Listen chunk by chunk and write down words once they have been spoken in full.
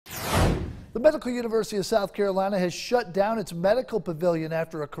The Medical University of South Carolina has shut down its medical pavilion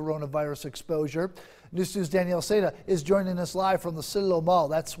after a coronavirus exposure. News 2's Danielle Seda is joining us live from the Citadel Mall.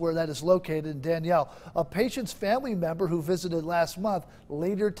 That's where that is located. And Danielle, a patient's family member who visited last month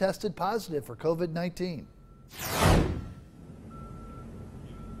later tested positive for COVID-19.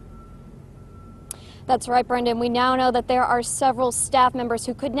 That's right, Brendan. We now know that there are several staff members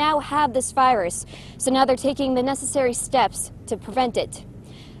who could now have this virus. So now they're taking the necessary steps to prevent it.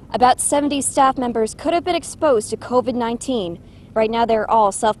 About 70 staff members could have been exposed to COVID-19. Right now, they're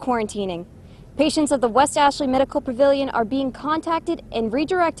all self-quarantining. Patients of the West Ashley Medical Pavilion are being contacted and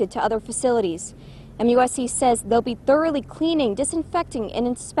redirected to other facilities. MUSC says they'll be thoroughly cleaning, disinfecting, and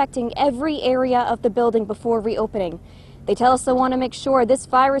inspecting every area of the building before reopening. They tell us they want to make sure this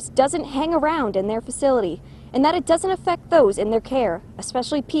virus doesn't hang around in their facility and that it doesn't affect those in their care,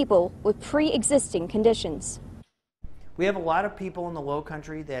 especially people with pre-existing conditions. We have a lot of people in the low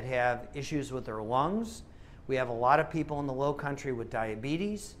country that have issues with their lungs. We have a lot of people in the low country with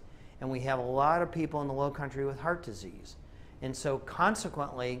diabetes, and we have a lot of people in the low country with heart disease. And so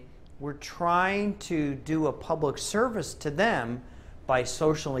consequently, we're trying to do a public service to them by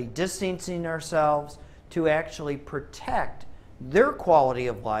socially distancing ourselves to actually protect their quality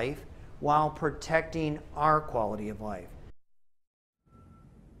of life while protecting our quality of life.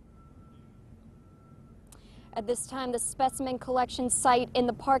 At this time, the specimen collection site in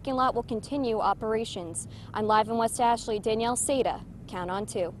the parking lot will continue operations. I'm live in West Ashley. Danielle Seda, Count on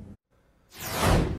 2.